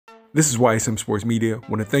This is YSM Sports Media. I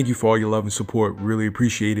want to thank you for all your love and support. Really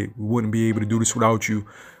appreciate it. We wouldn't be able to do this without you.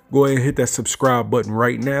 Go ahead and hit that subscribe button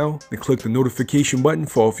right now and click the notification button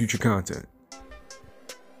for all future content.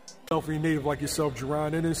 Philadelphia native like yourself,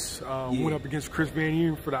 Jaron Ennis, went up against Chris Van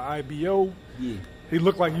Heerden for the IBO. Yeah. He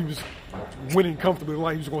looked like he was winning comfortably,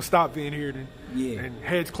 like he was going to stop Van Heerden. Yeah. And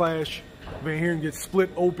heads clash. Van Heerden gets split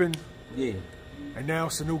open. Yeah. And now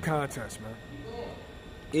it's a new contest, man.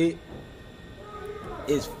 It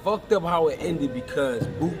is fucked up how it ended because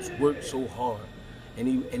Boots worked so hard,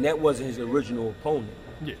 and that wasn't his original opponent.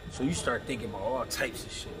 Yeah. So you start thinking about all types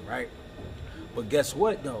of shit, right? But guess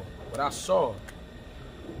what though? What I saw,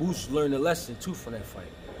 Boots learned a lesson too from that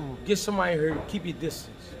fight. Get somebody hurt, keep your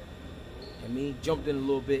distance. I mean, jumped in a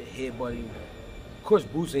little bit, headbutting. Of course,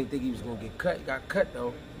 Boots ain't think he was gonna get cut. He got cut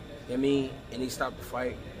though. I mean, and he stopped the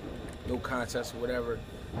fight. No contest or whatever.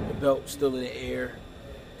 The belt still in the air.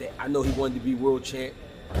 I know he wanted to be world champ.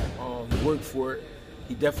 He worked for it.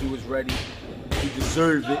 He definitely was ready. He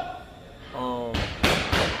deserved it.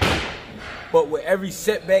 But with every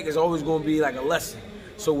setback, is always going to be like a lesson.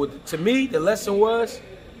 So to me, the lesson was,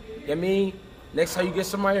 I mean, next time you get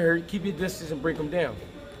somebody hurt, keep your distance and break them down.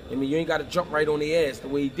 I mean, you ain't got to jump right on their ass the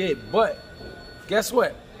way he did. But guess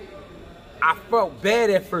what? I felt bad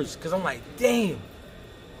at first because I'm like, damn.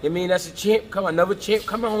 I mean, that's a champ, another champ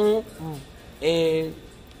coming home, and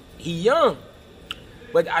he young.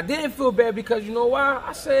 But I didn't feel bad because you know why?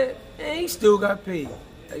 I said, man, he still got paid.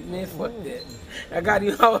 Like, man, fuck that. I got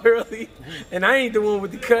him out early, and I ain't the one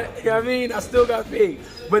with the cut. You know what I mean? I still got paid.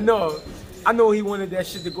 But no, I know he wanted that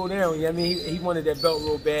shit to go down. You know what I mean? He wanted that belt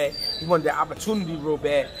real bad. He wanted that opportunity real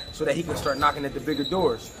bad so that he could start knocking at the bigger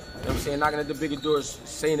doors. You know what I'm saying? Knocking at the bigger doors,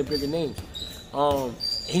 saying the bigger names.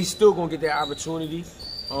 He's still going to get that opportunity.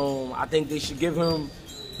 I think they should give him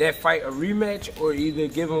that fight a rematch, or either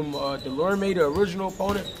give him Delorme, the original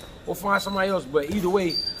opponent, or find somebody else. But either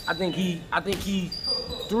way, I think he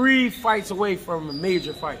 3 fights away from a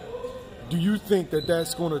major fight. Do you think that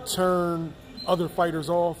that's going to turn other fighters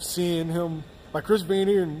off, seeing him like Chris Van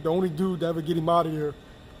Heerden? The only dude to ever get him out of here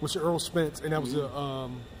was Earl Spence, and that was what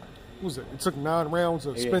was it? It took 9 rounds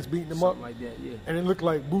of Spence beating him up, like that, yeah. And it looked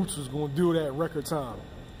like Boots was going to do that in record time.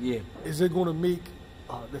 Yeah. Is it going to make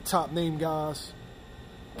the top name guys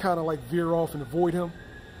kind of like veer off and avoid him?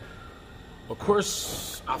 Of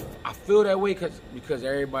course, I feel that way because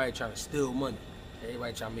everybody trying to steal money.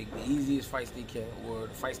 Everybody trying to make the easiest fights they can, or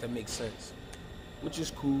the fights that make sense, which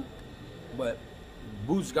is cool. But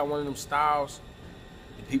Boots got one of them styles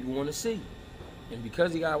that people want to see. And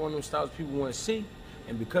because he got one of them styles people want to see,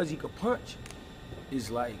 and because he could punch, it's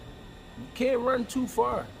like, you can't run too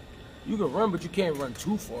far. You can run, but you can't run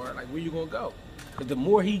too far. Like, where you gonna go? Because the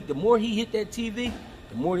more he hit that TV,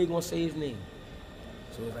 the more they gonna say his name.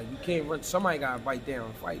 So it's like, you can't run. Somebody gotta bite down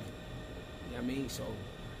and fight him. You know what I mean? So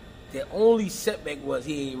the only setback was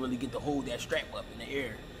he ain't really get to hold that strap up in the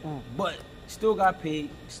air. But still got paid,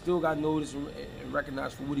 still got noticed and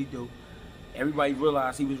recognized for what he do. Everybody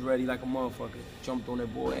realized he was ready like a motherfucker. Jumped on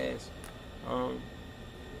that boy ass.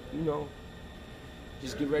 You know,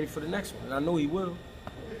 just get ready for the next one. And I know he will.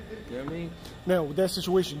 You know what I mean? Now, with that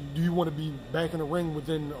situation, do you want to be back in the ring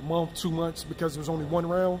within a month, 2 months, because there was only 1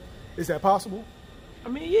 round? Is that possible? I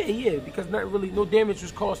mean, yeah, because no damage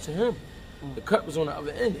was caused to him. The cut was on the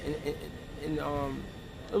other end, and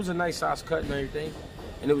it was a nice size cut and everything,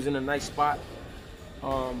 and it was in a nice spot.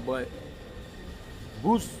 But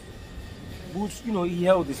Boots, you know, he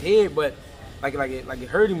held his head, but like it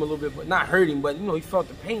hurt him a little bit, but not hurt him, but you know, he felt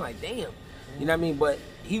the pain. Like, damn, you know what I mean? But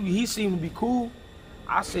he seemed to be cool.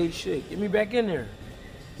 I say, shit, get me back in there.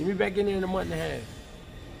 Get me back in there in a month and a half.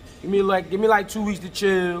 Give me like 2 weeks to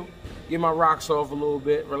chill, get my rocks off a little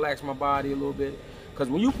bit, relax my body a little bit. Cause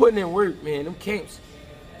when you putting in work, man, them camps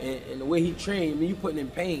and the way he trained, I mean, you putting in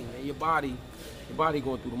pain, and your body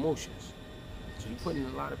going through the motions. So you putting in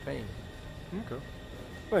a lot of pain. Okay.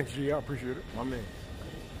 Thanks, G. I appreciate it. My man.